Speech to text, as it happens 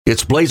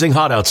It's blazing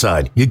hot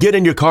outside. You get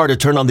in your car to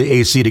turn on the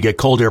AC to get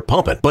cold air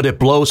pumping, but it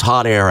blows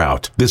hot air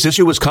out. This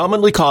issue is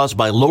commonly caused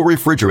by low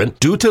refrigerant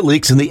due to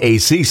leaks in the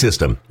AC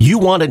system. You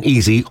want an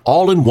easy,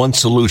 all-in-one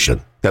solution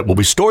that will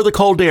restore the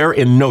cold air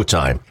in no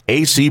time.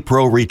 AC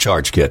Pro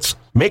Recharge Kits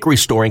make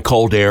restoring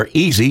cold air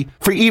easy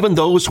for even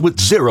those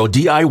with zero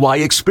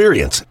DIY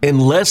experience in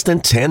less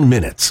than 10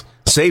 minutes.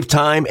 Save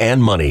time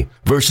and money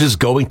versus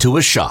going to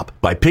a shop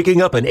by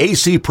picking up an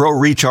AC Pro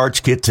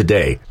Recharge Kit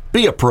today.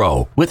 Be a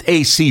pro with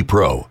AC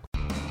Pro.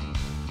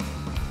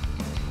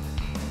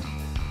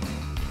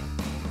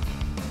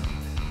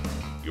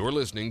 You're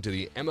listening to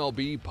the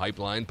MLB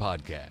Pipeline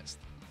Podcast.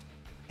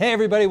 Hey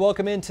everybody,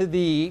 welcome into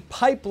the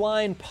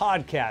Pipeline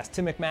Podcast.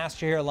 Tim McMaster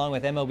here along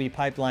with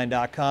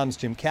MLBPipeline.com's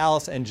Jim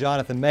Callis and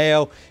Jonathan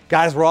Mayo.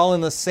 Guys, we're all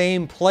in the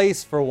same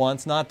place for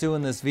once, not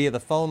doing this via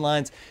the phone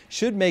lines.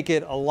 Should make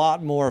it a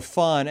lot more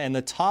fun, and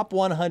the top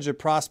 100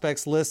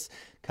 prospects list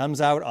comes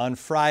out on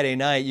Friday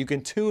night. You can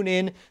tune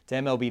in to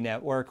MLB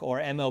Network or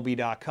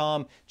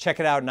MLB.com. Check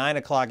it out 9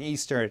 o'clock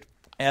Eastern,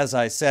 as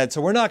I said. So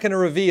we're not going to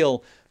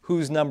reveal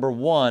who's number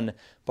one,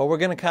 but we're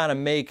going to kind of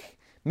make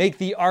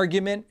the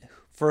argument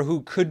for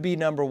who could be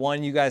number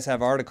one. You guys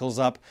have articles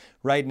up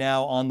right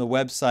now on the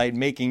website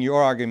making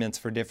your arguments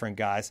for different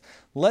guys.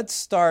 Let's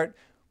start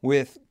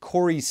with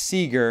Corey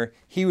Seager.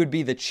 He would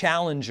be the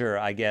challenger,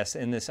 I guess,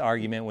 in this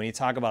argument when you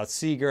talk about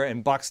Seager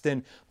and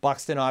Buxton.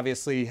 Buxton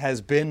obviously has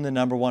been the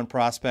number one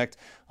prospect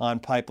on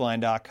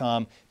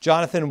Pipeline.com.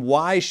 Jonathan,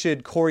 why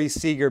should Corey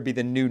Seager be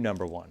the new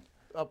number one?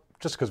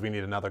 Just because we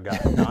need another guy.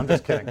 No, I'm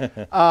just kidding.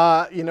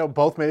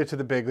 Both made it to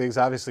the big leagues.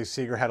 Obviously,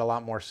 Seager had a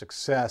lot more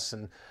success,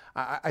 and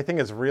I think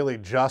it's really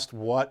just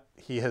what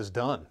he has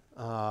done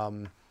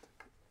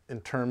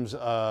in terms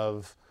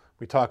of,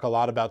 we talk a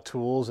lot about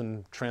tools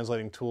and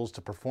translating tools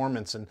to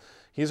performance, and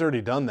he's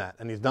already done that,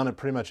 and he's done it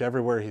pretty much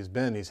everywhere he's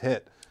been. He's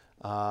hit.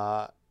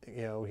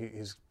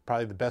 He's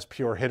probably the best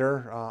pure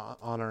hitter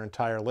on our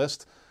entire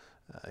list.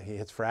 He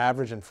hits for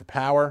average and for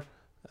power.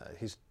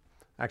 He's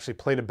actually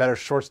played a better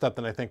shortstop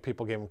than I think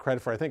people gave him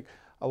credit for. I think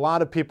a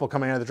lot of people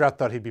coming out of the draft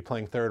thought he'd be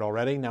playing third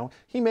already. Now,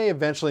 he may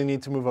eventually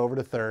need to move over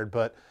to third,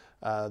 but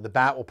the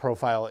bat will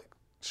profile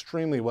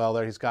extremely well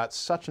there. He's got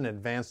such an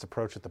advanced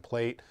approach at the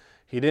plate.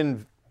 He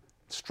didn't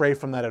stray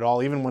from that at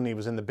all, even when he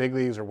was in the big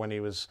leagues or when he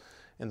was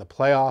in the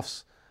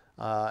playoffs.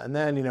 And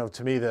then,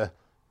 to me,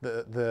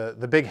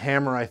 the big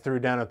hammer I threw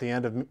down at the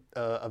end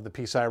of the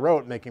piece I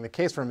wrote, making the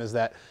case for him, is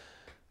that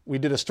we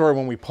did a story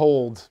when we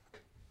polled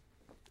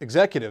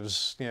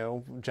executives,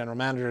 general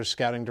managers,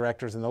 scouting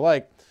directors, and the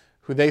like,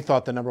 who they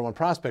thought the number one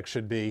prospect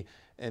should be,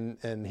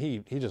 and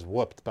he just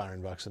whooped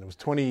Byron Buxton. It was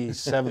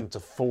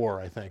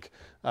 27-4, I think,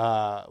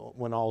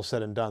 when all was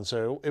said and done.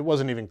 So it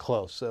wasn't even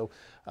close. So,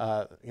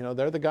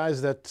 they're the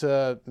guys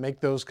that make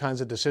those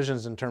kinds of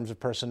decisions in terms of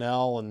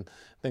personnel and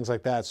things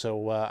like that.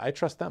 So I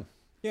trust them.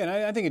 Yeah, and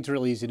I think it's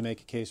really easy to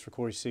make a case for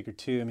Corey Seager,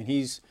 too. I mean,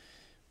 he's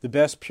the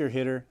best pure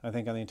hitter, I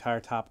think, on the entire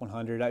top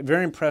 100. I'm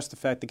very impressed the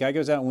fact the guy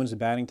goes out and wins the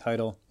batting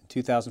title.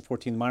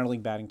 2014, the minor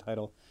league batting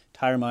title.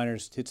 Tire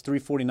Minors hits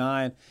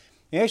 .349.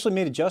 He actually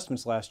made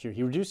adjustments last year.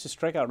 He reduced his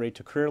strikeout rate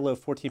to career low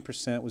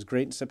 14%. Was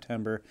great in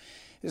September.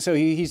 So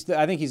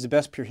I think he's the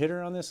best pure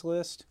hitter on this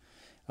list.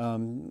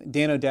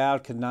 Dan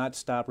O'Dowd could not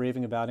stop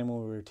raving about him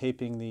when we were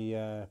taping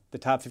the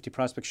Top 50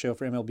 Prospect Show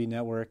for MLB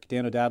Network.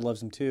 Dan O'Dowd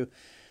loves him too.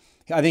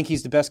 I think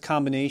he's the best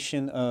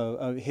combination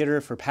of hitter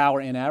for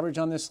power and average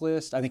on this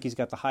list. I think he's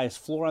got the highest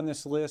floor on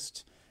this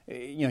list.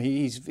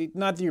 He's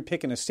not that you're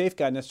picking a safe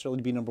guy necessarily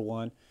to be number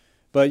one,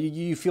 but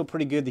you feel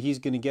pretty good that he's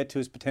going to get to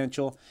his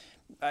potential.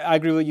 I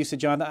agree with what you said,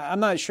 John. I'm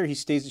not sure he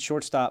stays at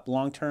shortstop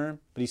long term,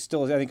 but he's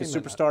still, I think, a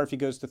superstar if he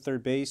goes to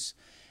third base.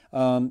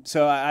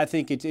 So I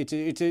think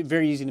it's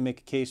very easy to make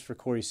a case for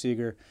Corey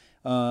Seager.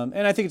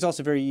 And I think it's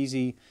also very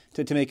easy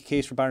to make a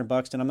case for Byron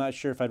Buxton. I'm not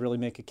sure if I'd really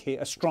make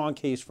a strong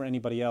case for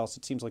anybody else.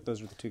 It seems like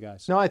those are the two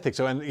guys. No, I think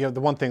so. And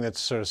the one thing that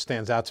sort of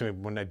stands out to me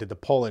when I did the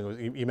polling was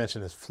you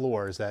mentioned his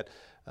floor, is that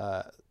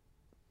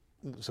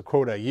it's a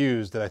quote I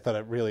used that I thought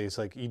it really is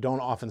like, you don't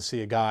often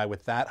see a guy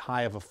with that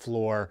high of a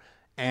floor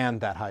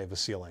and that high of a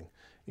ceiling.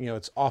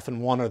 It's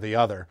often one or the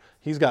other.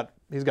 He's got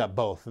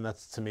both, and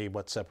that's, to me,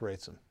 what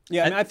separates him.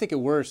 Yeah, and I think at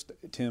worst,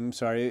 Tim,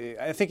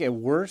 I think at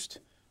worst,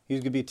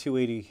 he's going to be a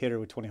 280 hitter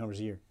with 20 homers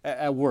a year.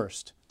 At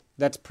worst.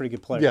 That's a pretty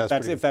good player. Yeah,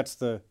 if that's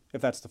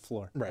the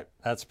floor. Right.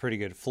 That's a pretty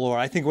good floor.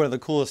 I think one of the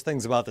coolest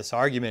things about this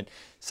argument,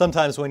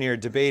 sometimes when you're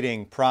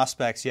debating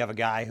prospects, you have a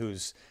guy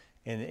who's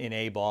in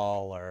A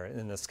ball or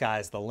in the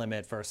sky's the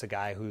limit versus a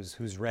guy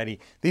who's ready.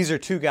 These are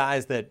two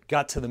guys that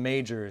got to the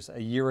majors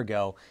a year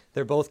ago.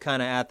 They're both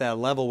kind of at that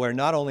level where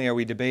not only are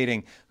we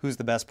debating who's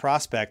the best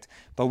prospect,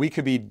 but we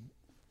could be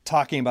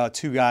talking about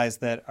two guys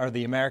that are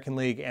the American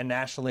League and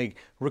National League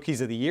Rookies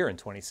of the Year in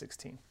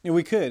 2016. Yeah,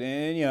 we could.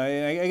 And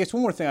I guess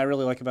one more thing I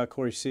really like about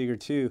Corey Seager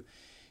too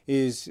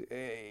is,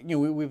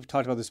 we've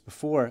talked about this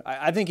before.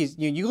 I think he's,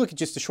 you look at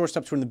just the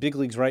shortstops who are in the big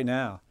leagues right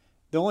now.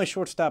 The only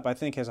shortstop I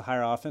think has a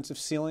higher offensive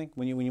ceiling,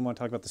 when you want to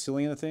talk about the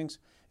ceiling of the things,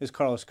 is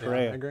Carlos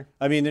Correa. I agree.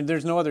 I mean,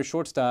 there's no other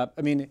shortstop.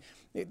 I mean,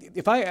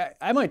 if I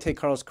might take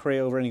Carlos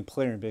Correa over any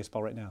player in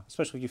baseball right now,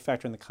 especially if you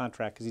factor in the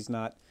contract, because he's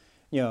not,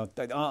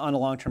 on a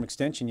long-term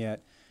extension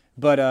yet.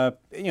 But a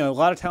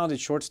lot of talented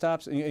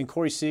shortstops, and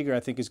Corey Seager I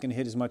think is going to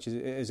hit as much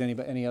as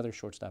any other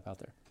shortstop out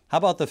there. How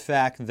about the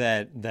fact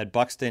that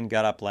Buxton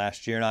got up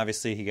last year, and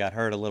obviously he got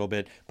hurt a little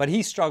bit, but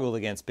he struggled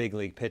against big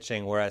league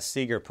pitching, whereas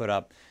Seager put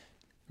up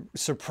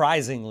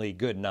surprisingly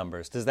good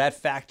numbers. Does that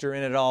factor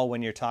in at all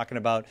when you're talking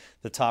about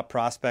the top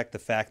prospect, the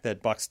fact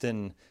that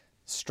Buxton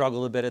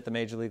struggled a bit at the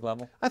major league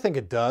level? I think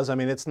it does. I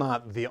mean, it's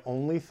not the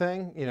only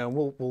thing.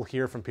 We'll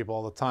hear from people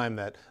all the time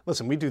that,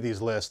 listen, we do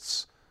these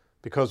lists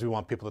because we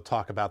want people to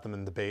talk about them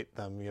and debate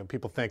them.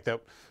 People think that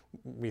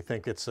we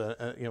think it's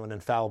an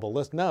infallible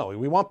list. No,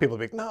 we want people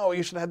to be, no,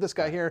 you should have this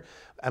guy here.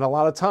 And a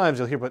lot of times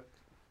you'll hear, but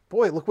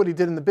boy, look what he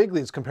did in the big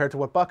leagues compared to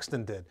what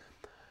Buxton did.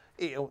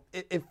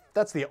 If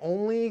that's the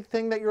only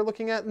thing that you're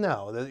looking at,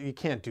 no, you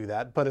can't do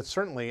that. But it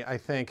certainly, I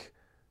think,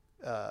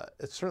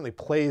 it certainly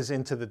plays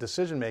into the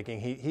decision making.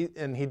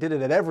 He did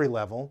it at every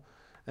level,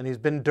 and he's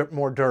been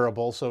more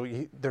durable. So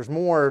there's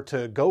more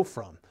to go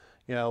from.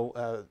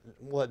 We'll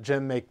let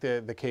Jim make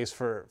the case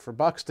for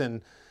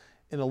Buxton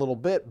in a little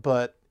bit,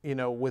 but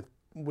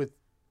with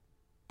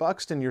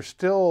Buxton, you're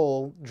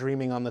still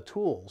dreaming on the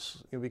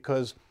tools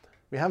because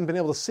we haven't been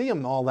able to see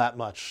him all that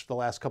much the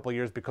last couple of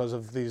years because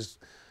of these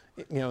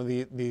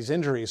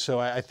injuries. So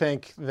I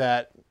think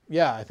that,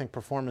 I think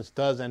performance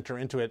does enter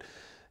into it,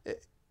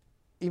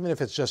 even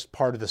if it's just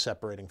part of the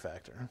separating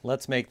factor.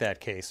 Let's make that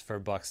case for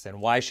Buxton.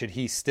 Why should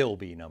he still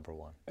be number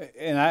one?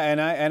 And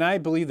I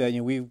believe that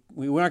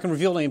we're not going to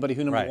reveal to anybody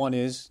who number one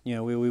is.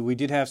 We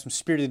did have some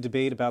spirited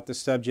debate about this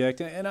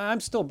subject, and I'm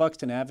still a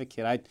Buxton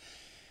advocate.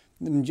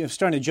 I'm just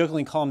starting to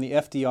jokingly call him the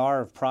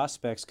FDR of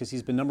prospects because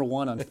he's been number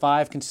one on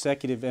 5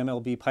 consecutive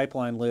MLB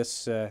pipeline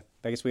lists. I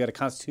guess we got a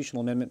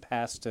constitutional amendment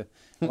passed to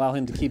allow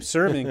him to keep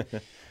serving.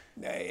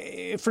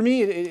 For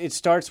me, it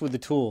starts with the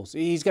tools.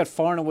 He's got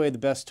far and away the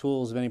best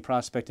tools of any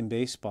prospect in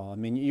baseball. I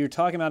mean, you're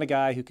talking about a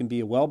guy who can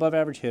be a well above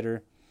average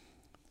hitter,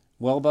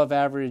 well above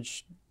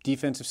average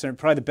defensive center,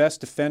 probably the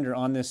best defender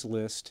on this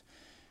list,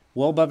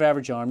 well above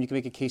average arm. You can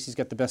make a case he's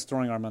got the best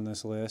throwing arm on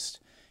this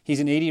list.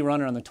 He's an 80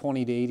 runner on the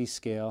 20 to 80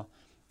 scale,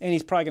 and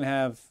he's probably going to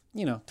have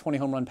 20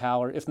 home run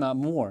power, if not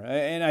more.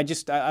 And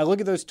I look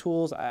at those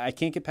tools. I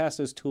can't get past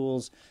those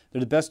tools. They're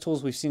the best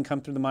tools we've seen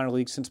come through the minor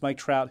leagues since Mike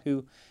Trout,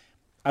 who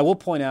I will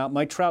point out,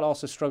 Mike Trout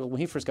also struggled when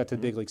he first got to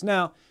the big leagues.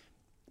 Now,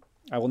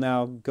 I will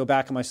now go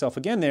back on myself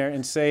again there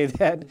and say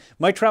that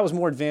Mike Trout was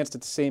more advanced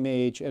at the same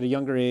age, at a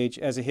younger age,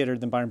 as a hitter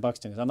than Byron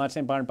Buxton is. I'm not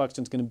saying Byron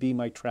Buxton's going to be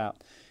Mike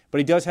Trout, but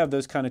he does have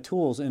those kind of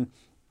tools. And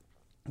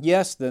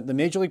yes, the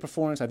major league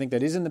performance, I think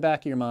that is in the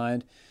back of your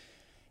mind.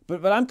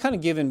 But I'm kind of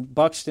giving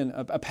Buxton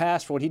a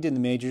pass for what he did in the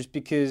majors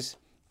because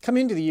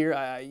coming into the year,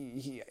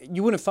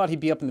 you wouldn't have thought he'd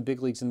be up in the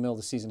big leagues in the middle of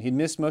the season. He'd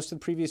missed most of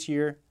the previous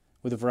year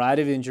with a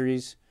variety of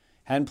injuries.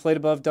 Hadn't played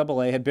above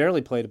Double-A, had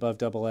barely played above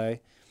Double-A,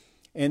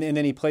 and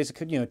then he plays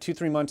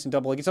 2-3 months in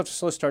Double-A, gets off to a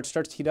slow start,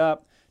 starts to heat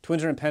up,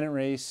 Twins are in a pennant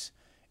race,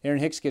 Aaron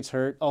Hicks gets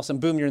hurt, all of a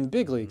sudden, boom, you're in the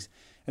big leagues.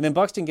 And then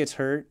Buxton gets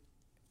hurt,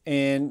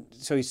 and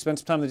so he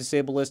spends some time on the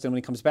disabled list, and when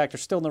he comes back, they're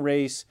still in the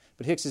race,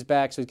 but Hicks is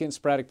back, so he's getting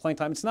sporadic playing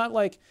time. It's not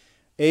like,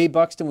 A,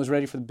 Buxton was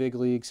ready for the big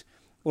leagues,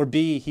 or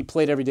B, he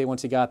played every day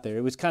once he got there.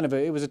 It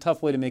was a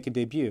tough way to make a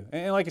debut.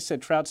 And like I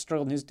said, Trout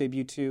struggled in his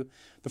debut too.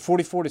 The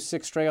 44-6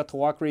 strikeout to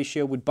walk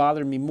ratio would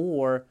bother me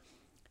more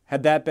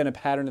had that been a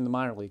pattern in the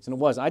minor leagues. And it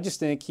was. I just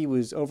think he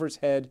was over his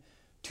head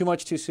too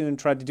much too soon,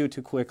 tried to do it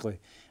too quickly.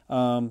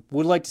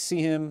 Would like to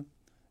see him,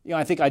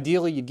 I think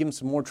ideally you'd give him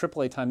some more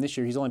AAA time this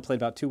year. He's only played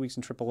about 2 weeks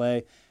in AAA.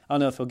 I don't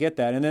know if he'll get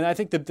that. And then I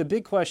think the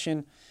big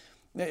question,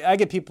 I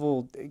get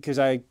people, because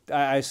I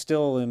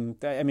still am,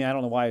 I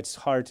don't know why it's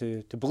hard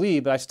to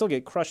believe, but I still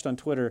get crushed on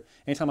Twitter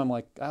anytime I'm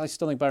like, I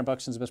still think Byron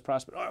Buxton's the best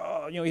prospect.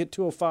 He hit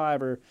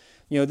 205 or,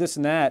 this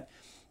and that.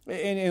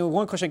 And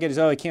one question I get is,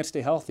 he can't stay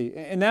healthy.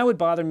 And that would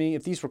bother me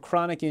if these were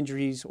chronic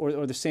injuries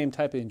or the same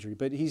type of injury.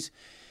 But he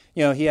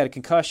had a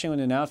concussion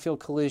and an outfield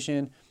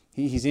collision.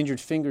 He's injured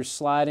fingers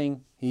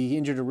sliding. He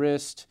injured a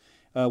wrist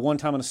one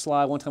time on a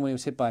slide, one time when he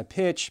was hit by a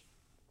pitch.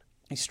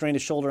 He strained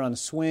his shoulder on a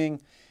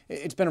swing.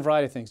 It's been a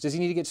variety of things. Does he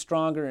need to get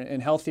stronger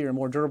and healthier and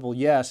more durable?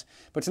 Yes.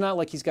 But it's not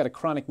like he's got a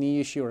chronic knee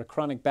issue or a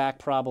chronic back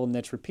problem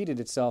that's repeated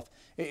itself.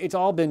 It's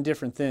all been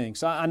different things.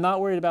 So I'm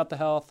not worried about the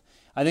health.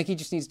 I think he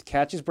just needs to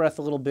catch his breath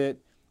a little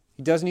bit.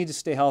 He does need to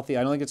stay healthy.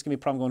 I don't think it's going to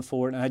be a problem going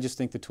forward, and I just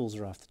think the tools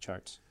are off the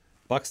charts.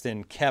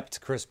 Buxton kept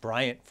Chris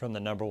Bryant from the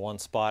number one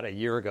spot a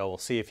year ago. We'll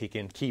see if he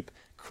can keep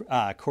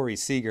Corey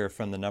Seager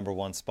from the number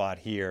one spot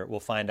here. We'll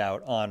find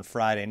out on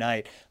Friday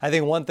night. I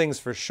think one thing's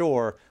for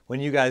sure,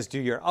 when you guys do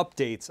your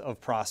updates of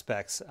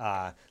prospects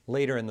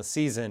later in the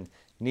season,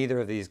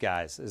 neither of these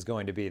guys is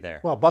going to be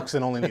there. Well,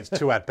 Buxton only needs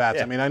 2 at-bats.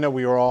 Yeah. I mean, I know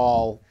we were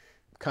all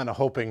kind of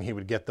hoping he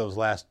would get those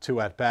last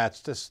 2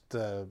 at-bats, just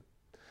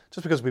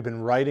because we've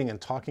been writing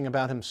and talking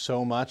about him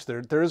so much.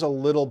 There is a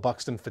little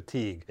Buxton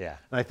fatigue. Yeah.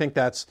 And I think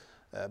that's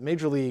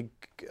Major League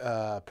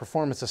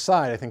performance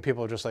aside, I think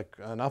people are just like,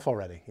 enough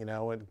already,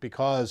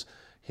 because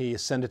he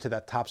ascended to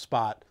that top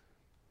spot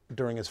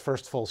during his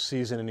first full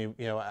season, and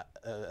he,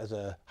 as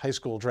a high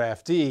school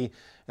draftee,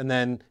 and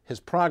then his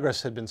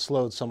progress had been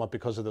slowed somewhat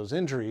because of those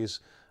injuries.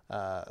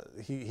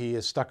 He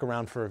is stuck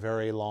around for a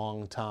very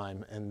long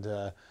time,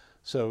 and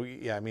so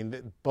yeah, I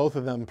mean, both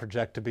of them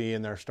project to be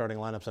in their starting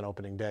lineups on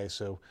opening day.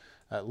 So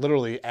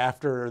literally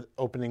after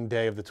opening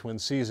day of the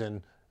Twins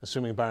season,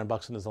 assuming Byron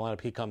Buxton is the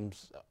lineup, he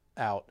comes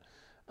out,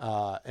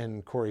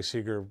 and Corey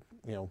Seager,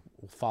 will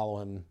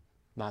follow him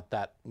not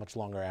that much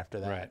longer after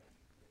that. Right.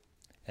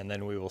 And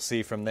then we will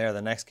see from there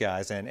the next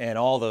guys, and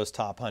all those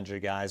top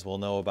 100 guys we'll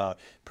know about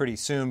pretty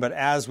soon. But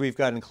as we've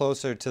gotten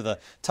closer to the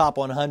top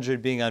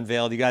 100 being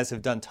unveiled, you guys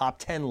have done top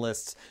 10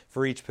 lists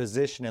for each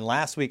position. And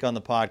last week on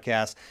the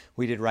podcast,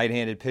 we did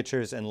right-handed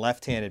pitchers and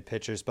left-handed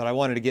pitchers. But I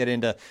wanted to get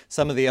into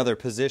some of the other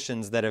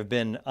positions that have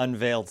been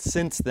unveiled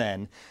since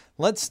then.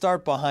 Let's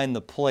start behind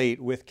the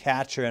plate with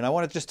catcher. And I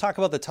want to just talk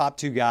about the top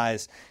 2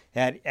 guys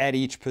at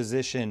each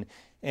position.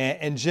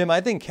 And Jim,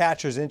 I think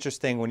catcher's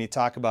interesting when you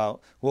talk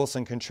about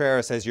Wilson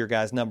Contreras as your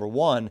guy's number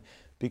 1,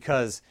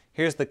 because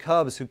here's the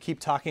Cubs who keep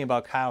talking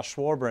about Kyle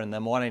Schwarber and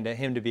them wanting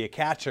him to be a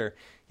catcher,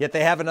 yet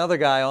they have another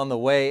guy on the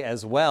way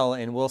as well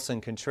in Wilson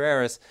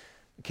Contreras.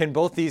 Can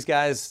both these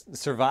guys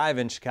survive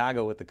in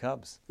Chicago with the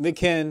Cubs? They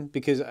can,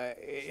 because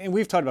and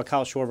we've talked about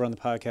Kyle Schwarber on the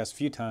podcast a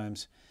few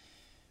times.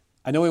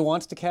 I know he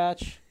wants to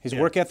catch. His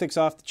work ethic's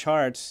off the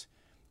charts.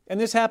 And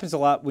this happens a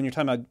lot when you're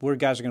talking about where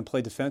guys are going to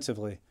play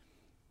defensively.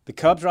 The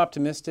Cubs are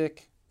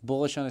optimistic,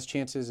 bullish on his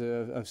chances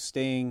of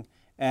staying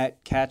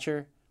at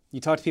catcher.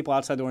 You talk to people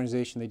outside the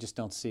organization, they just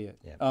don't see it.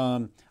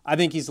 Yeah. I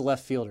think he's the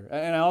left fielder.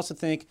 And I also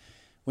think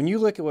when you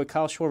look at what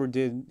Kyle Schwarber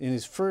did in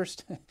his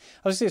first, I was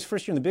going to say his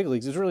first year in the big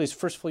leagues, it was really his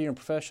first full year in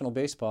professional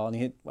baseball, and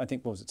he hit, I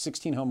think,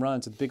 16 home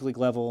runs at the big league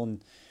level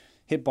and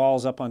hit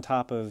balls up on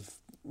top of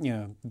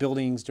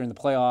buildings during the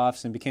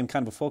playoffs and became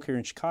kind of a folk hero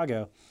in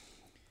Chicago.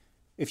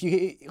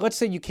 Let's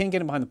say you can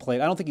get him behind the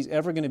plate, I don't think he's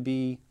ever going to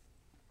be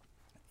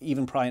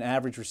even probably an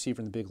average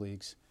receiver in the big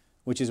leagues,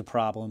 which is a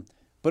problem.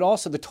 But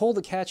also the toll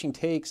that catching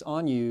takes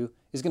on you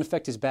is going to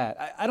affect his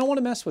bat. I don't want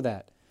to mess with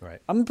that. Right.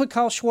 I'm going to put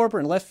Kyle Schwarber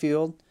in left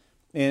field,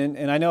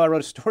 and I know I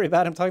wrote a story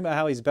about him talking about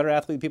how he's a better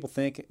athlete than people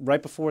think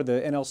right before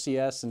the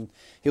NLCS, and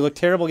he looked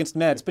terrible against the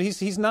Mets, but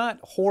he's not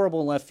horrible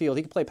in left field.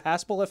 He can play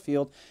passable left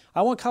field.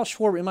 I want Kyle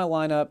Schwarber in my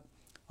lineup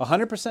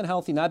 100%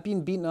 healthy, not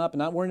being beaten up and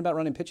not worrying about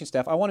running pitching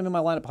staff. I want him in my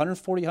lineup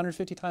 140,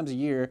 150 times a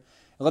year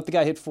and let the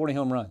guy hit 40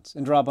 home runs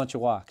and draw a bunch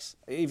of walks.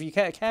 If you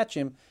can't catch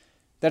him,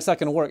 that's not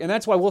going to work. And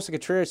that's why Wilson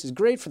Contreras is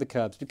great for the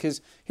Cubs, because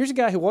here's a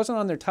guy who wasn't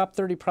on their top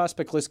 30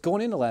 prospect list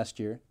going into last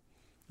year.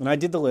 And I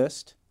did the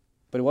list,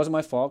 but it wasn't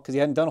my fault because he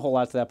hadn't done a whole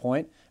lot to that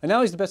point. And now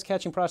he's the best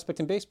catching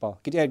prospect in baseball.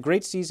 He had a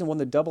great season, won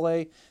the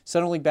AA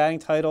Southern League batting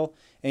title,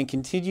 and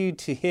continued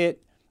to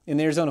hit in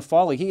the Arizona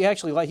Fall League. He and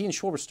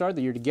Schwarber started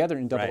the year together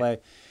in AA.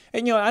 Right.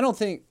 And I don't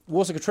think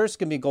Wilson Contreras is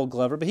going to be a Gold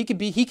Glover, but he can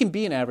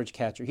be an average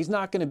catcher. He's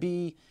not going to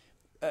be,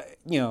 I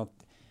don't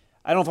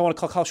know if I want to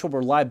call Kyle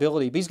Schwarber a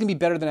liability, but he's going to be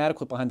better than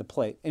adequate behind the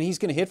plate. And he's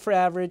going to hit for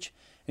average,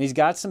 and he's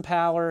got some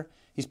power.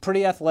 He's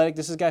pretty athletic.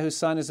 This is a guy whose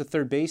son is a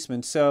third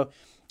baseman. So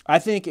I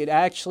think it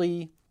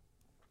actually,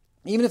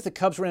 even if the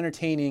Cubs were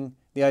entertaining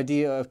the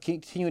idea of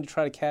continuing to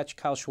try to catch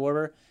Kyle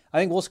Schwarber, I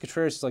think Wilson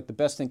Contreras is like the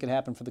best thing could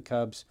happen for the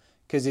Cubs,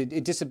 because it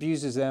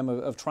disabuses them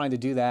of trying to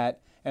do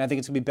that. And I think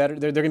it's going to be better.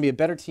 They're going to be a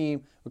better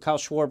team with Kyle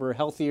Schwarber,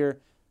 healthier,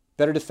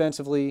 better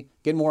defensively,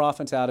 getting more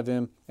offense out of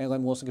him, and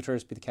letting Wilson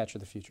Contreras be the catcher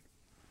of the future.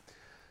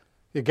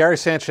 Yeah, Gary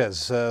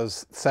Sanchez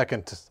is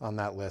second on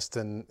that list,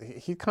 and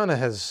he kind of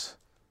has,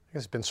 I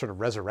guess, been sort of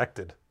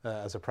resurrected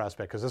as a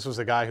prospect, because this was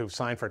a guy who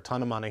signed for a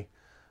ton of money,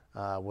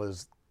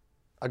 was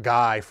a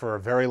guy for a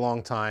very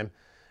long time,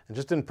 and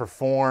just didn't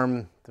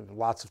perform. There was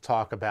lots of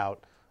talk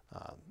about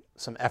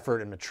some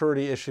effort and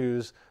maturity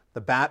issues. The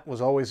bat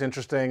was always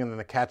interesting, and then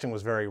the catching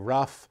was very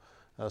rough.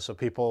 So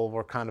people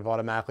were kind of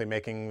automatically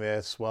making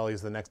this, well,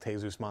 he's the next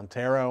Jesus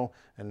Montero,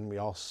 and we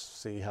all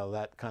see how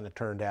that kind of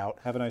turned out.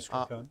 Have an ice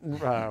cream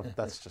cone.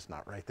 That's just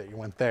not right that you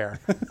went there.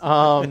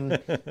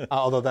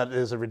 Although that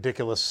is a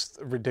ridiculous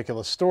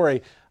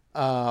story.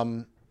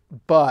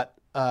 But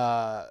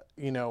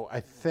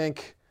I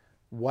think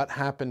what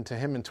happened to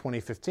him in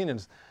 2015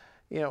 is,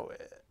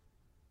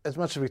 as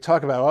much as we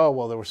talk about,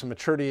 there were some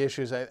maturity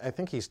issues, I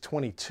think he's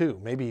 22.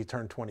 Maybe he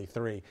turned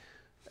 23.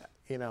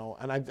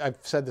 And I've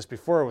said this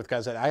before with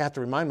guys that I have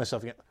to remind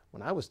myself,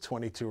 when I was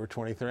 22 or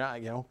 23,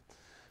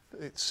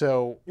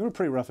 so. You were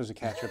pretty rough as a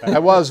catcher back then. I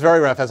was very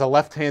rough as a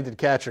left-handed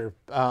catcher.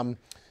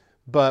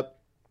 But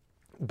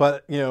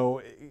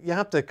you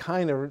have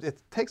to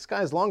it takes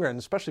guys longer, and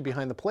especially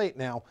behind the plate.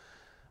 Now,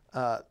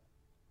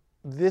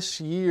 this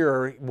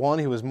year,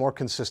 he was more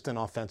consistent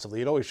offensively.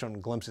 He'd always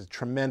shown glimpses,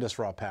 tremendous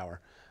raw power,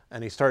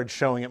 and he started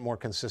showing it more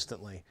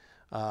consistently.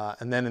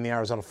 And then in the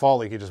Arizona Fall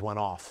League, he just went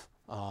off.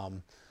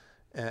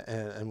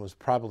 And was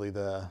probably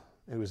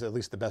he was at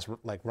least the best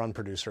run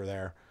producer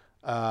there.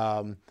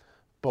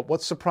 But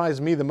what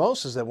surprised me the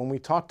most is that when we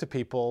talked to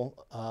people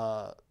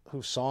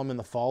who saw him in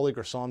the fall league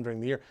or saw him during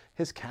the year,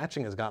 his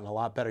catching has gotten a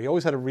lot better. He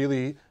always had a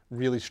really,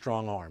 really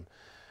strong arm.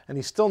 And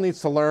he still needs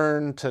to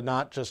learn to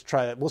not just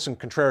try it. Wilson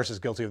Contreras is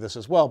guilty of this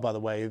as well, by the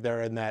way.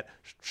 They're in that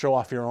show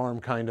off your arm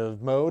kind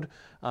of mode.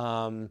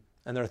 And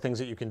there are things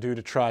that you can do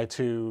to try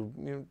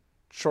to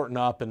shorten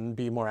up and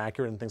be more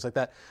accurate and things like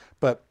that.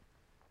 But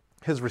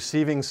his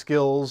receiving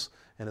skills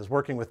and his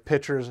working with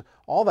pitchers,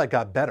 all that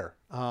got better.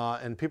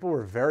 And people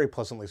were very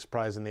pleasantly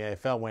surprised in the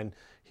AFL when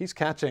he's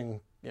catching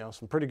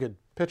some pretty good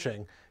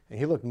pitching, and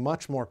he looked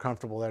much more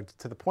comfortable there,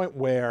 to the point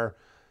where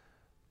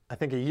I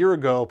think a year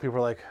ago people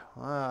were like,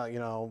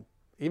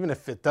 even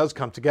if it does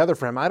come together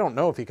for him, I don't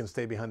know if he can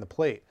stay behind the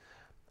plate.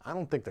 I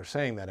don't think they're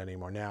saying that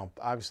anymore. Now,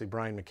 obviously,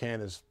 Brian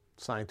McCann is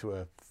signed to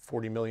a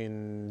 $40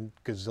 million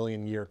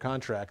gazillion year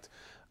contract,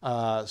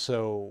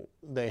 so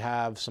they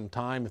have some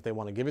time if they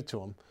want to give it to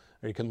him,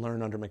 or he can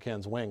learn under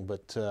McCann's wing.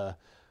 But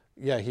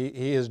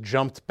he has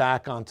jumped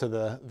back onto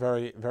the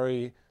very,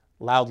 very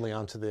loudly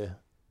onto the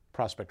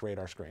prospect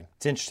radar screen.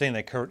 It's interesting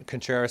that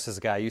Contreras is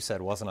a guy you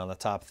said wasn't on the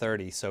top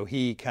 30, so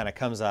he kind of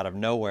comes out of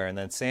nowhere, and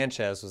then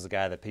Sanchez was a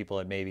guy that people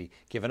had maybe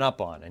given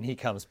up on, and he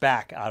comes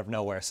back out of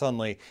nowhere.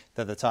 Suddenly,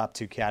 they're the top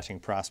 2 catching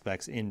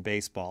prospects in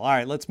baseball. All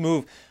right, let's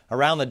move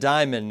around the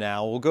diamond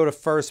now. We'll go to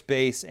first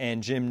base,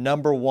 and Jim,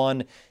 number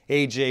 1,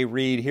 A.J.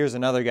 Reed. Here's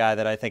another guy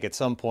that I think at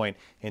some point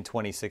in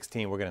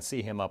 2016 we're going to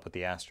see him up with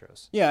the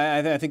Astros.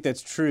 Yeah, I think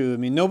that's true. I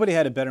mean, nobody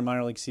had a better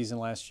minor league season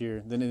last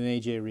year than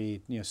A.J.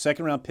 Reed.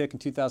 Second-round pick in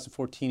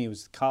 2014. He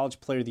was the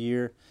College Player of the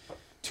Year,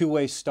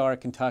 two-way star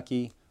at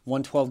Kentucky,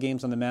 won 12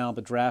 games on the mound,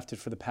 but drafted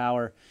for the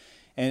power.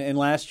 And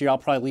last year, I'll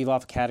probably leave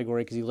off a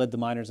category because he led the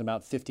minors in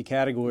about 50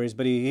 categories,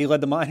 but he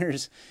led the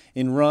minors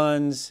in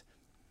runs,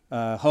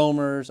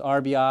 homers,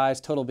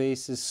 RBIs, total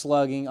bases,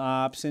 slugging,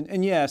 ops,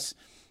 and yes,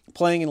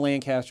 playing in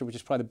Lancaster, which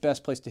is probably the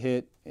best place to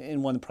hit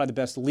and probably the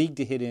best league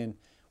to hit in,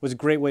 was a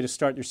great way to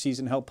start your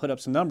season, help put up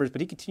some numbers, but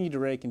he continued to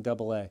rake in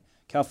Double-A.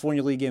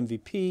 California League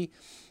MVP.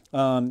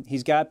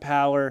 He's got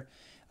power.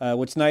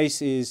 What's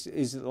nice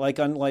is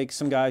unlike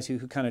some guys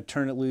who kind of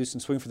turn it loose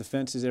and swing for the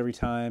fences every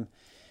time,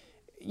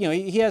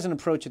 he has an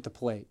approach at the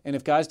plate. And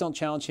if guys don't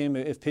challenge him,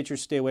 if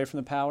pitchers stay away from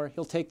the power,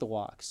 he'll take the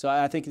walks. So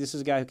I think this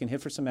is a guy who can hit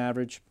for some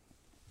average.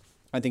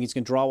 I think he's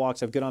going to draw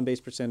walks, have good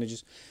on-base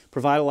percentages,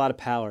 provide a lot of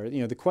power.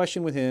 The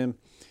question with him,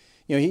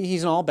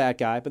 he's an all-bat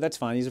guy, but that's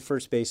fine. He's a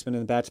first baseman,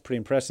 and the bat's pretty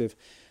impressive.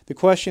 The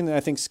question that I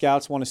think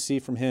scouts want to see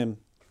from him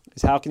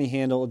is how can he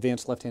handle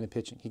advanced left-handed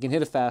pitching? He can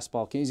hit a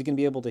fastball. Is he going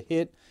to be able to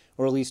hit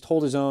or at least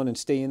hold his own and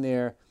stay in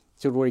there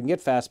to where he can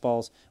get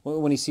fastballs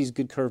when he sees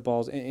good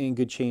curveballs and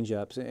good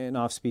changeups and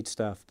off-speed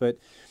stuff? But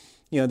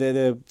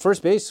the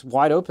first base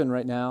wide open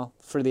right now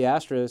for the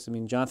Astros. I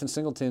mean, Jonathan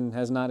Singleton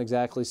has not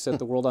exactly set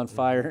the world on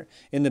fire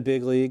in the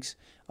big leagues.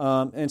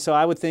 And so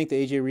I would think that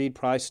A.J. Reed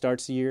probably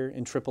starts the year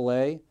in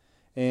Triple-A.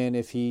 And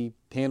if he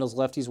handles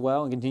lefties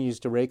well and continues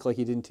to rake like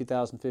he did in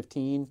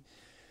 2015,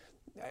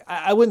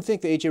 I wouldn't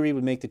think that A.J. Reed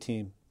would make the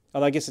team.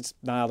 Although I guess it's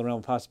not out of the realm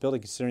of possibility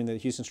considering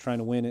that Houston's trying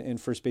to win and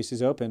first base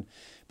is open.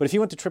 But if he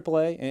went to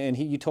Triple-A and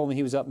you told me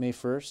he was up May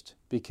 1st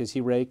because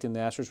he raked and the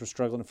Astros were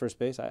struggling at first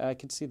base, I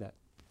could see that.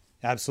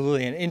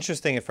 Absolutely, and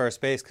interesting at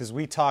first base because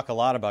we talk a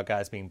lot about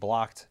guys being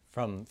blocked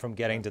from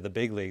getting to the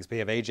big leagues. We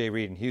have A.J.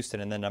 Reed in Houston,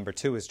 and then number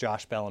 2 is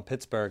Josh Bell in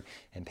Pittsburgh,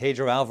 and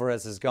Pedro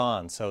Alvarez is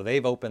gone, so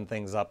they've opened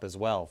things up as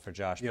well for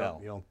Josh Bell.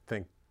 You don't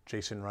think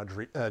Jason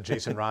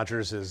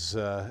Rogers is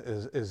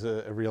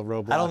a real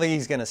roadblock? I don't think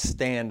he's going to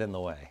stand in the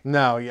way.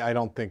 No, I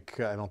don't think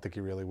he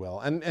really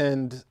will.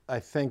 And I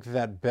think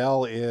that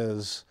Bell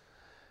is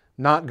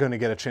not going to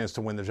get a chance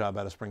to win the job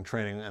out of spring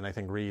training, and I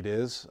think Reed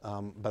is.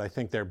 But I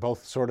think they're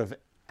both sort of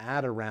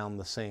at around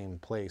the same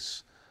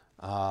place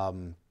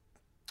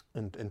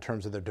in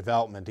terms of their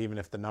development, even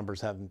if the numbers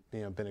haven't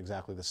been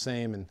exactly the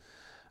same. And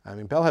I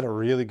mean, Bell had a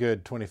really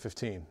good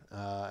 2015.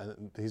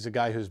 He's a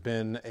guy who's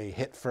been a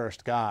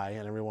hit-first guy,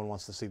 and everyone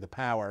wants to see the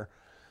power.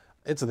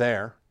 It's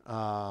there.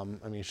 I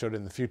mean, he showed it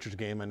in the Futures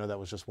game. I know that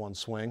was just one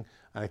swing.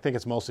 And I think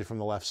it's mostly from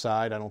the left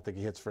side. I don't think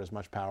he hits for as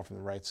much power from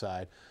the right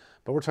side.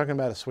 But we're talking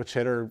about a switch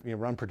hitter,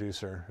 run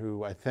producer,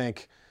 who I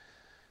think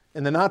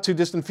in the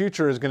not-too-distant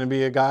future is going to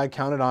be a guy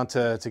counted on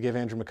to give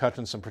Andrew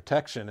McCutchen some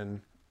protection. And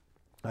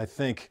I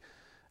think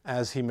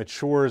as he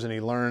matures and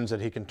he learns that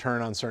he can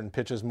turn on certain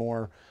pitches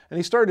more, and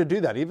he started to do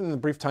that. Even in the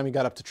brief time he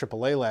got up to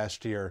AAA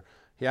last year,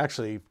 he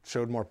actually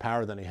showed more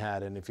power than he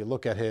had. And if you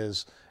look at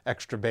his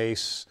extra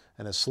base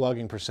and his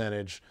slugging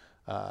percentage,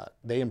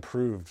 they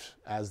improved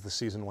as the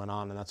season went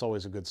on, and that's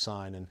always a good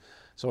sign. And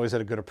he's always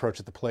had a good approach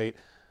at the plate.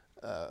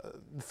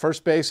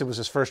 First base, it was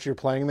his first year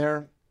playing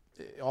there.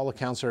 All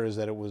accounts are is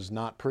that it was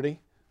not pretty,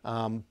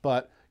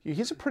 but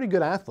he's a pretty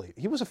good athlete.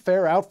 He was a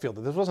fair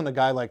outfielder. This wasn't a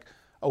guy like,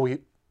 oh,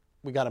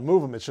 we got to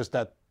move him. It's just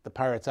that the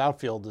Pirates'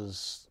 outfield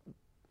is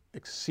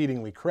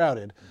exceedingly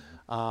crowded,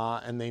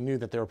 and they knew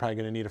that they were probably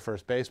going to need a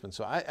first baseman.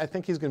 So I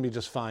think he's going to be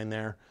just fine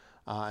there,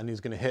 and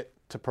he's going to hit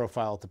to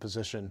profile at the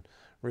position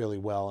really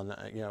well.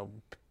 And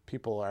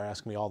people are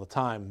asking me all the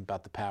time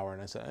about the power,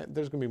 and I said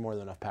there's going to be more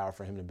than enough power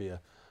for him to be a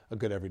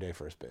good everyday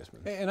first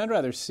baseman. And I'd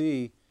rather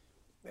see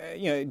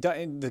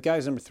the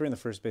guy's number 3 on the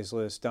first base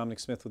list, Dominic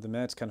Smith with the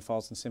Mets, kind of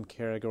falls in the same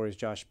category as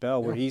Josh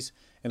Bell, where he's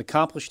an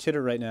accomplished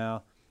hitter right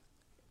now,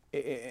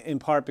 in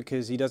part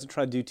because he doesn't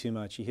try to do too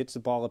much. He hits the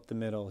ball up the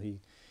middle. He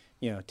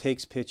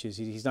takes pitches.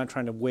 He's not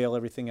trying to whale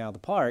everything out of the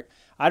park.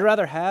 I'd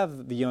rather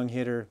have the young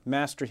hitter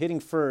master hitting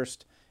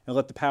first and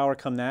let the power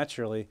come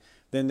naturally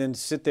than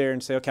sit there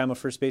and say, okay, I'm a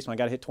first baseman. I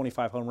got to hit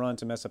 25 home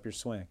runs and mess up your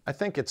swing. I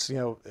think it's,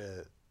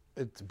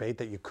 a debate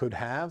that you could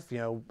have.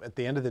 At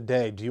the end of the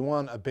day, do you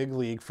want a big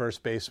league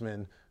first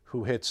baseman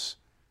who hits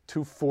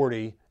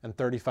 240 and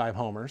 35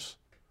 homers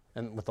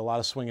and with a lot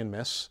of swing and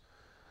miss,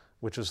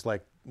 which is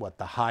like,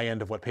 the high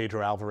end of what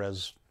Pedro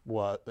Alvarez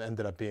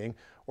ended up being?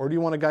 Or do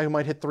you want a guy who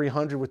might hit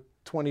 300 with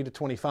 20 to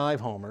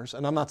 25 homers?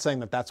 And I'm not saying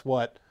that that's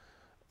what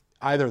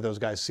either of those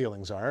guys'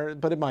 ceilings are,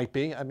 but it might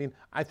be. I mean,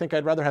 I think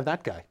I'd rather have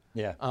that guy.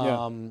 Yeah.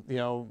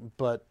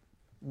 But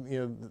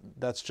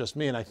that's just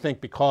me. And I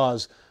think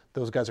because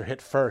those guys are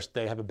hit first,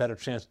 they have a better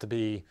chance to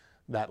be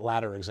that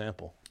latter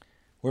example.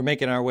 We're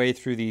making our way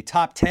through the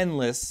top 10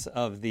 lists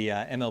of the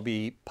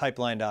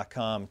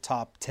MLBpipeline.com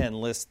top 10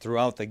 lists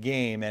throughout the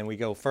game, and we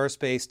go first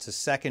base to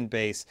second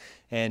base.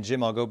 And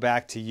Jim, I'll go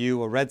back to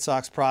you, a Red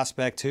Sox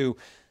prospect who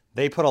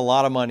they put a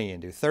lot of money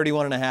into,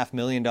 $31.5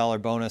 million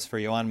bonus for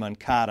Yoan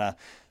Moncada.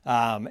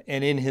 And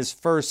in his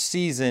first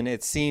season,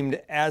 it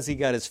seemed as he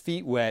got his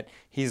feet wet,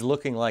 he's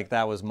looking like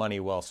that was money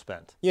well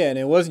spent. Yeah, and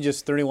it wasn't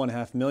just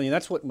 $31.5 million.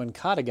 That's what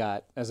Moncada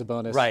got as a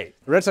bonus. Right.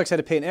 The Red Sox had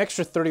to pay an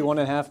extra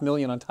 $31.5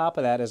 million on top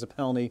of that as a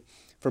penalty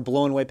for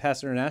blowing away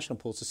past international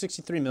pools. So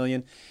 $63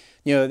 million.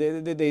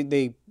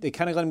 They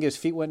kind of let him get his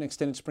feet wet in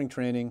extended spring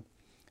training.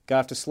 Got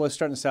off to a slow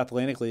start in the South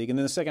Atlantic League, and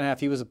then the second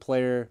half he was a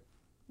player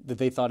that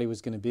they thought he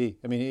was going to be.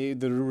 I mean,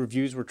 the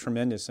reviews were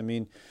tremendous. I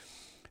mean,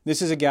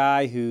 this is a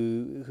guy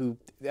who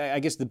I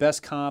guess the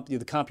best comp,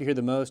 the comp you hear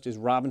the most is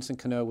Robinson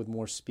Cano with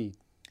more speed.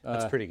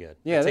 That's pretty good.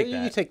 Yeah,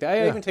 you take that.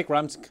 I even take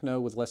Robinson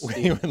Cano with less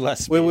speed. With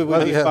less speed.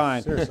 We'll be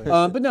fine.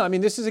 But no, I mean,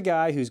 this is a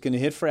guy who's going to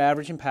hit for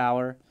average and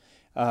power.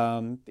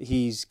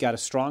 He's got a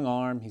strong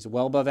arm. He's a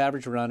well above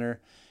average runner.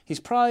 He's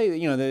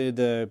probably,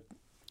 the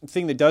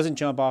thing that doesn't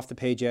jump off the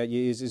page at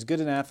you is as good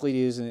an athlete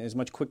he is and as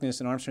much quickness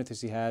and arm strength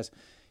as he has.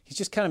 He's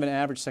just kind of an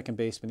average second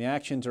baseman. The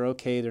actions are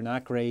okay. They're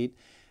not great.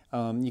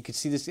 You could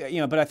see this,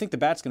 but I think the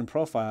bat's going to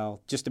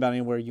profile just about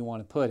anywhere you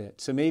want to put it.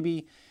 So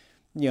maybe,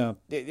 in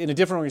a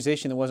different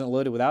organization that wasn't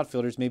loaded with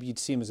outfielders, maybe you'd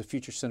see him as a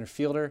future center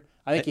fielder.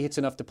 I think he hits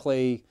enough to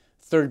play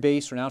third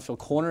base or an outfield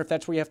corner if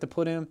that's where you have to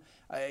put him.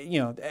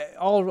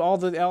 All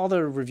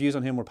the reviews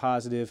on him were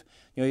positive.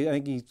 I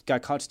think he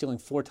got caught stealing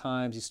 4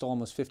 times. He stole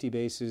almost 50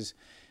 bases.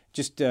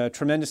 Just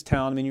tremendous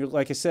talent. I mean,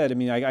 like I said,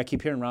 I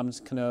keep hearing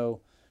Robinson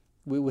Cano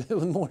with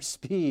more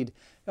speed.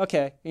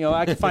 Okay,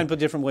 I can find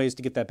different ways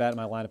to get that bat in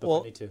my lineup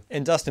if I need to.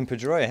 And Dustin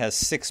Pedroia has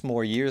 6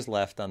 more years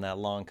left on that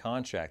long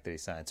contract that he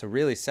signed. So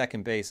really,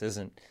 second base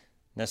isn't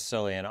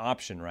necessarily an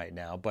option right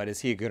now. But is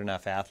he a good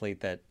enough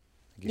athlete that,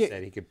 like you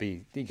said, he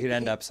could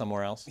end up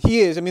somewhere else? He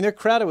is. I mean, they're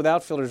crowded with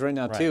outfielders right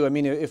now too. I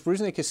mean, if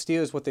Rusney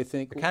Castillo is what they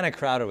think, they're kind of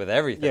crowded with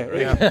everything.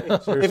 Yeah.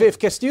 Right? if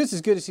Castillo's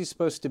as good as he's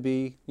supposed to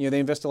be, they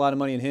invest a lot of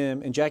money in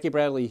him, and Jackie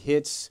Bradley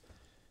hits,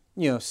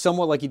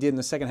 somewhat like he did in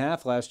the second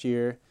half last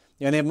year.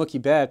 And they have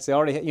Mookie Betts. They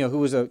already,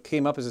 who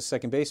came up as a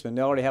second baseman.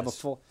 They already have a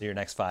full your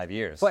next 5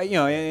 years. But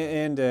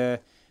one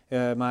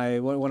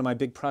of my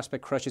big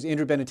prospect crushes,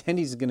 Andrew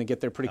Benintendi, is going to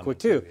get there pretty quick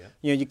too.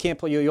 You can't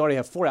play. You already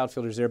have 4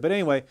 outfielders there. But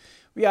anyway,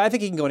 I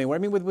think he can go anywhere. I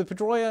mean, with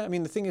Pedroia,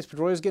 the thing is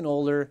Pedroia's getting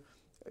older.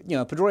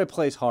 Pedroia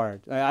plays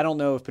hard. I don't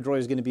know if Pedroia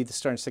is going to be the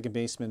starting second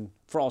baseman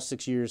for all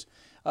 6 years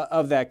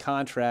of that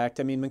contract.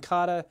 I mean,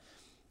 Moncada,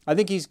 I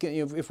think he's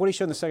if what he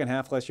showed in the second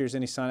half last year is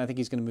any sign, I think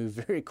he's going to move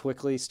very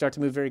quickly, start to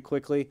move very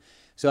quickly.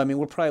 So,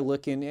 we're probably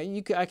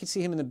looking, I could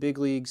see him in the big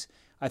leagues,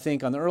 I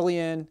think, on the early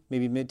end,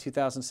 maybe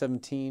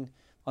mid-2017.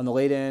 On the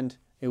late end,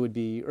 it would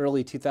be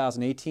early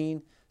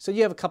 2018. So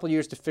you have a couple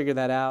years to figure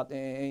that out,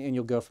 and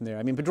you'll go from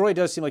there. Pedroia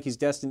does seem like he's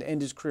destined to end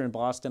his career in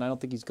Boston. I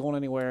don't think he's going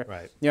anywhere.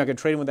 Right. You're not going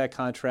to trade him with that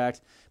contract.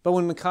 But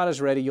when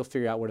Moncada's ready, you'll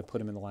figure out where to put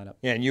him in the lineup.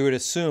 Yeah, and you would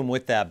assume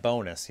with that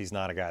bonus, he's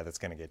not a guy that's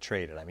going to get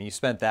traded. You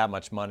spent that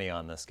much money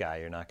on this guy.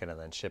 You're not going to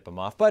then ship him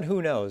off. But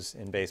who knows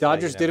in baseball?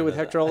 Dodgers did it with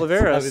Hector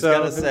Olivera. I was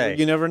going to say.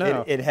 You never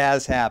know. It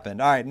has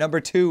happened. All right, number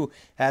 2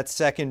 at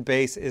second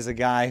base is a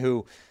guy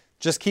who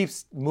just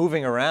keeps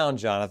moving around,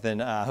 Jonathan.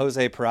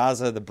 Jose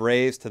Peraza, the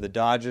Braves, to the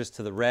Dodgers,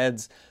 to the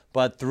Reds.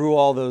 But through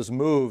all those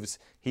moves,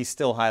 he's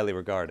still highly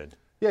regarded.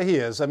 Yeah, he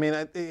is.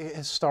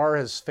 His star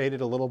has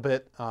faded a little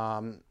bit,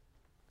 and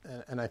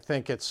I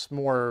think it's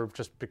more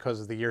just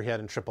because of the year he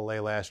had in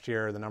AAA last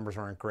year. The numbers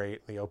weren't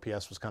great. The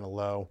OPS was kind of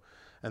low.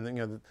 And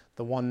then,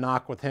 the one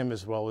knock with him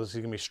as well is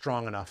he going to be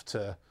strong enough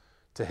to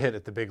hit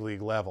at the big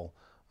league level.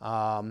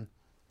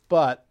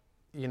 But,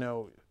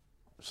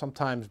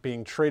 sometimes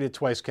being traded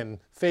twice can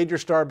fade your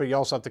star, but you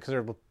also have to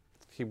consider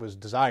he was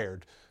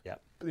desired.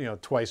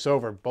 Twice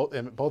over, both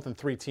in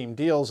 3-team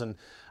deals, and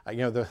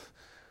the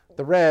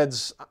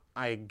Reds,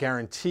 I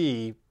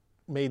guarantee,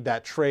 made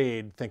that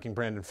trade thinking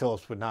Brandon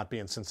Phillips would not be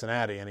in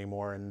Cincinnati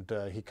anymore, and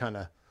he kind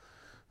of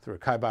threw a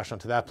kibosh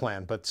onto that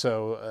plan. But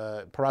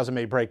so Peraza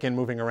may break in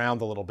moving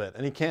around a little bit,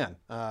 and he can.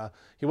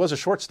 He was a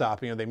shortstop.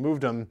 They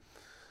moved him,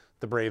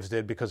 the Braves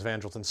did, because of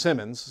Andrelton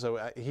Simmons,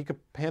 so he could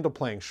handle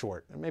playing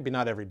short. Maybe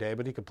not every day,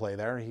 but he could play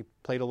there. He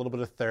played a little bit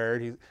of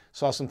third. He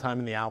saw some time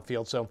in the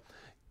outfield. So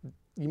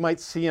you might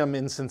see him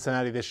in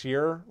Cincinnati this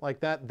year like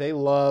that. They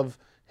love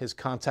his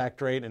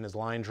contact rate and his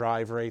line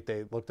drive rate.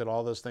 They looked at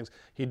all those things.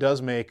 He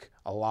does make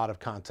a lot of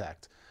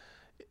contact.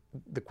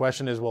 The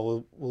question is,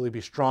 will he be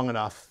strong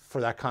enough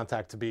for that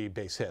contact to be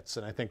base hits?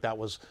 And I think that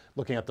was,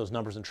 looking at those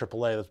numbers in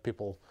AAA, that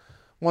people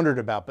wondered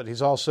about. But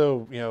he's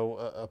also,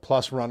 a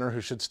plus runner who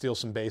should steal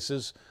some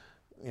bases.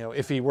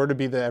 If he were to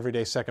be the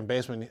everyday second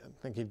baseman,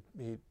 I think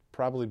he'd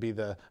probably be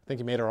I think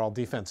he made our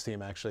all-defense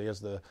team, actually, as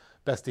the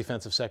best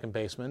defensive second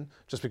baseman,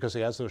 just because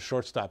he has those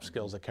shortstop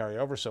skills that carry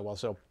over so well.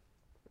 So,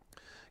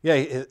 yeah,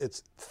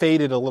 it's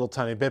faded a little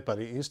tiny bit, but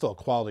he's still a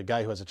quality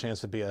guy who has a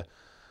chance to be a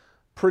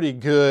pretty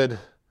good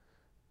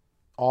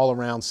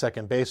all-around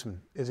second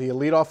baseman. Is he a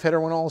leadoff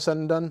hitter when all is said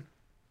and done?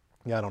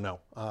 Yeah, I don't know.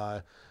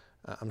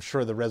 I'm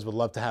sure the Reds would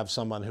love to have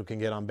someone who can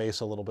get on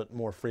base a little bit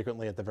more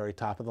frequently at the very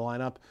top of the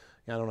lineup.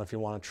 I don't know if you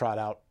want to trot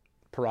out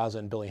Peraza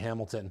and Billy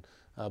Hamilton,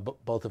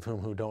 both of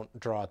who don't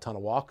draw a ton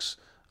of walks,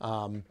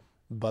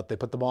 but they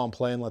put the ball in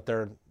play and let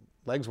their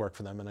legs work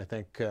for them, and I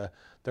think they're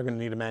going to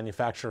need to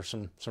manufacture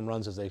some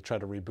runs as they try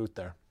to reboot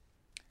there.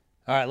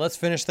 All right, let's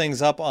finish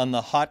things up on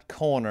the hot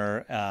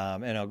corner,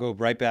 and I'll go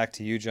right back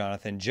to you,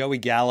 Jonathan. Joey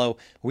Gallo,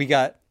 we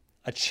got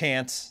a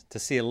chance to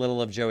see a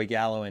little of Joey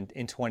Gallo in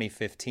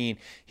 2015.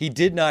 He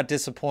did not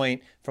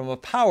disappoint from a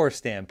power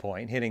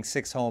standpoint, hitting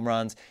 6 home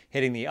runs,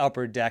 hitting the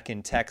upper deck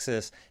in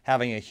Texas,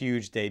 having a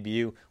huge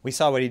debut. We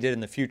saw what he did in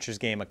the Futures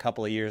game a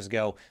couple of years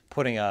ago,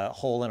 putting a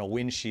hole in a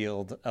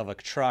windshield of a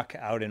truck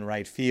out in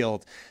right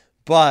field.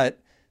 But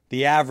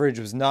the average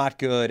was not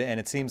good, and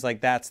it seems like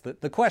that's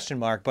the question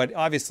mark. But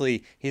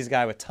obviously, he's a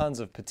guy with tons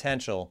of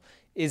potential.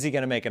 Is he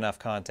going to make enough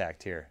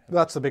contact here?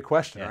 That's the big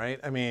question, right?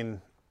 I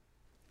mean,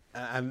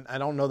 and I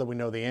don't know that we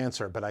know the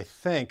answer, but I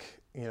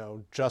think,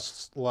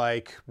 just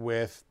like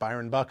with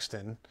Byron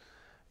Buxton,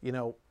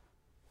 you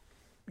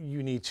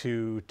need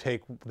to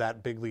take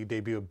that big league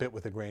debut a bit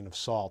with a grain of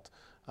salt.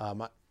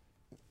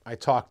 I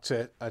talked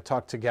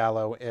to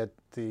Gallo at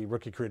the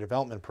Rookie Career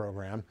Development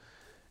Program,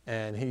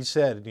 and he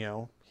said,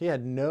 he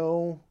had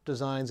no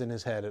designs in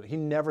his head. He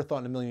never thought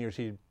in a million years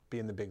he'd be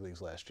in the big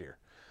leagues last year.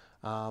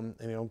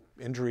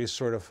 Injuries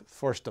sort of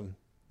forced him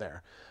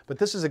there. But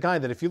this is a guy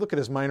that if you look at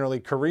his minor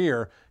league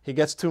career, he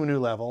gets to a new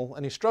level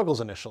and he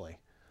struggles initially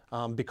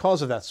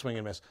because of that swing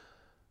and miss.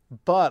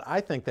 But I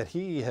think that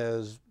he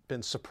has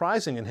been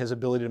surprising in his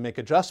ability to make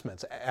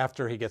adjustments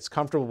after he gets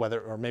comfortable,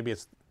 or maybe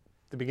it's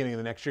the beginning of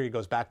the next year he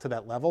goes back to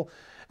that level,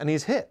 and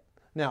he's hit.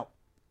 Now,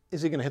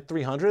 is he going to hit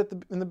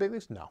 300 in the big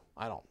leagues? No,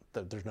 I don't.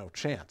 There's no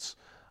chance.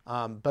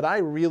 But I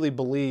really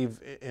believe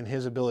in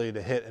his ability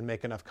to hit and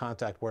make enough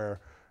contact where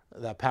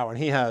that power, and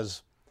he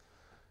has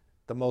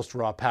the most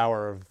raw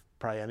power of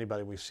probably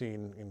anybody we've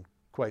seen in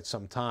quite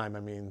some time.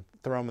 I mean,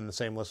 throw him in the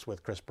same list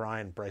with Chris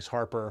Bryant, Bryce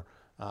Harper.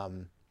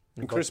 And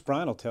Chris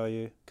Bryant will tell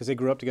you, because they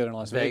grew up together in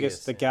Las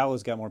Vegas, that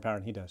Gallo's got more power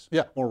than he does.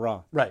 Yeah. More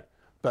raw. Right.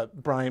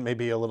 But Bryant may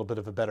be a little bit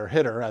of a better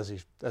hitter as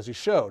he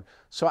showed.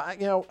 So, I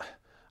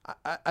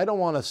don't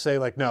want to say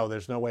no,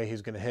 there's no way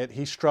he's going to hit.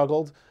 He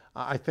struggled.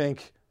 I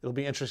think it'll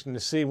be interesting to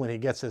see when he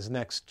gets his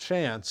next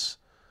chance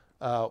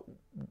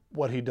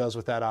what he does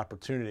with that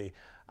opportunity.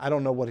 I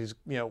don't know what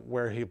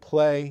where he'll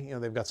play.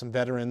 They've got some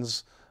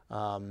veterans.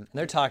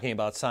 They're talking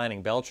about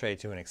signing Beltre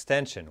to an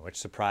extension, which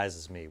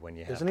surprises me when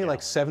you have. Isn't he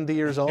like 70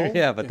 years old?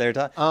 Yeah, but they're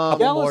talking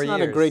Gallo's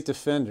not a great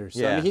defender. So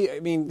Yeah.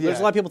 There's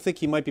a lot of people think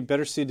he might be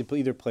better suited to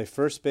either play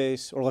first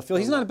base or left field.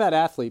 He's not a bad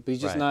athlete, but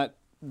he's just not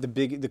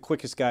the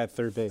quickest guy at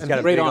third base. He's got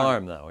a big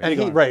arm, though.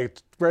 And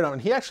great arm.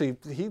 And he actually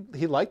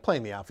he liked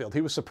playing the outfield.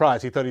 He was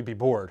surprised. He thought he'd be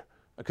bored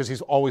because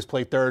he's always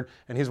played third,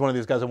 and he's one of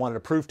these guys that wanted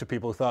to prove to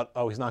people who thought,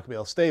 oh, he's not going to be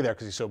able to stay there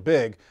because he's so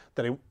big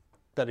that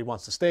he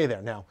wants to stay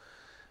there. Now,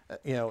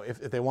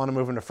 if they want to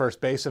move him to first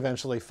base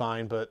eventually,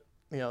 fine. But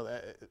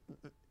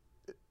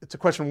it's a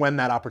question when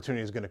that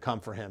opportunity is going to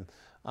come for him.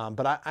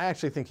 But I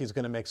actually think he's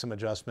going to make some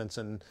adjustments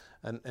and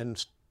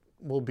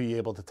we'll be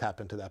able to tap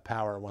into that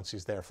power once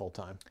he's there full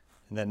time.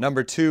 And then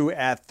number 2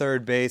 at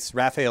third base,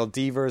 Rafael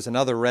Devers,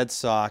 another Red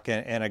Sox,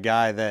 and a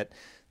guy that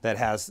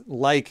has,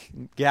 like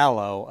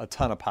Gallo, a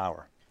ton of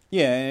power.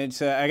 Yeah, and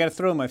it's I got to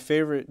throw in my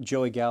favorite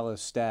Joey Gallo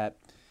stat.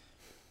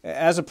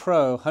 As a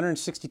pro,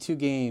 162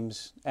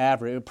 games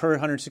average per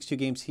 162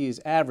 games, he has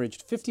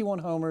averaged 51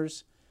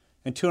 homers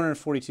and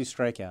 242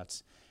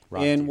 strikeouts.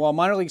 And while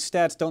minor league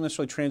stats don't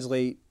necessarily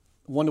translate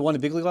 1-to-1 to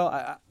big league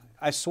level,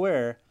 I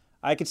swear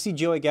I could see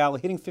Joey Gallo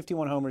hitting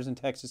 51 homers in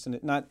Texas,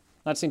 and not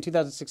saying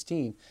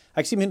 2016.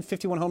 I could see him hitting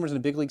 51 homers in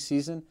a big league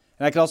season,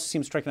 and I could also see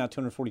him striking out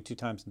 242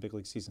 times in the big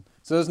league season.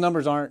 So those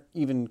numbers aren't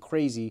even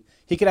crazy.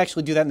 He could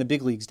actually do that in the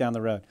big leagues down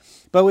the road.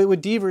 But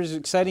with Devers,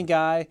 exciting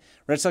guy.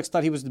 Red Sox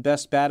thought he was the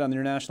best bat on the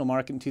international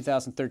market in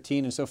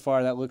 2013, and so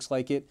far that looks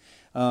like it.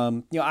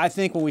 I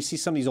think when we see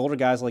some of these older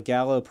guys like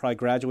Gallo probably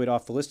graduate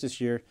off the list this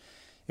year,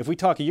 if we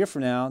talk a year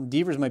from now,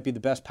 Devers might be the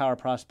best power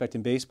prospect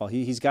in baseball.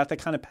 He's got that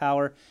kind of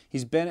power.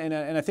 He's been,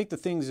 and I think the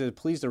things that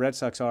please the Red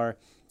Sox are,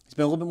 he's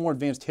been a little bit more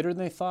advanced hitter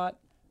than they thought.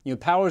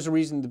 Power is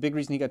the big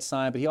reason he got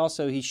signed, but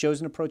he shows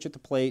an approach at the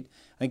plate.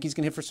 I think he's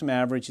going to hit for some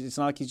average. It's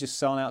not like he's just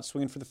selling out,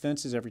 swinging for the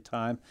fences every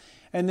time.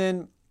 And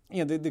then,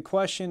 the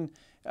question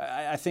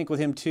I think with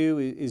him too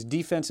is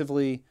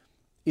defensively,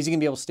 is he going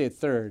to be able to stay at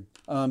third?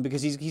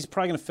 Because he's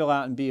probably going to fill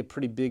out and be a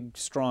pretty big,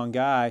 strong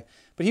guy.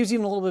 But he was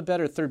even a little bit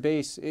better at third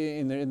base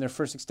in their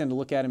first extended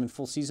look at him in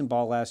full season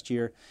ball last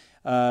year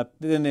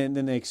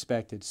than they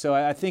expected. So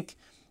I think,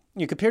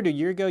 compared to a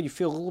year ago, you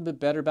feel a little bit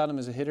better about him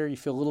as a hitter. You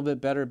feel a little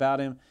bit better about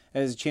him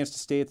as a chance to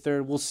stay at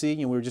third. We'll see.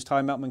 We were just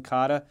talking about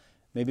Moncada.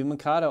 Maybe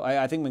Moncada.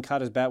 I think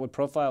Moncada's bat would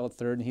profile at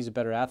third, and he's a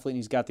better athlete, and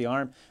he's got the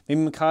arm.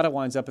 Maybe Moncada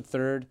winds up at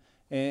third,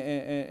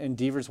 and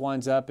Devers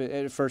winds up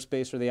at first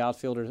base or the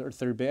outfield or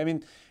third base. I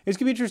mean, it's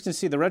going to be interesting to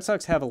see. The Red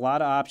Sox have a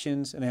lot of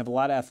options, and they have a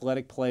lot of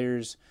athletic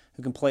players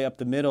who can play up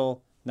the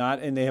middle.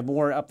 And they have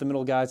more up the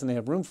middle guys than they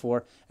have room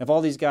for. If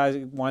all these guys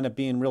wind up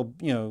being real,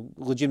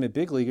 legitimate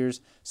big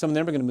leaguers, some of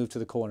them are going to move to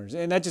the corners,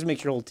 and that just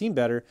makes your whole team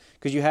better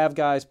because you have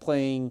guys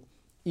playing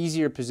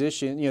easier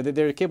position.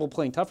 They're capable of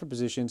playing tougher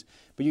positions,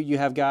 but you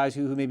have guys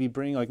who maybe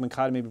bring, like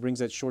Moncada, maybe brings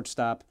that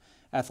shortstop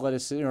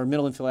athleticism or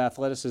middle infield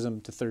athleticism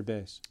to third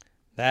base.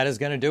 That is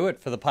going to do it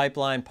for the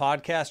Pipeline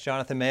Podcast.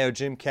 Jonathan Mayo,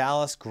 Jim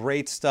Callis,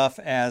 great stuff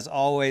as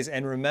always.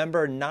 And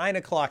remember, 9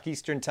 o'clock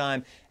Eastern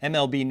Time,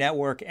 MLB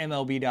Network,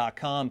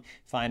 MLB.com.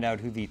 Find out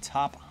who the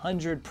top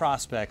 100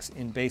 prospects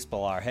in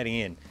baseball are heading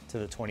in to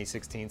the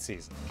 2016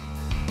 season.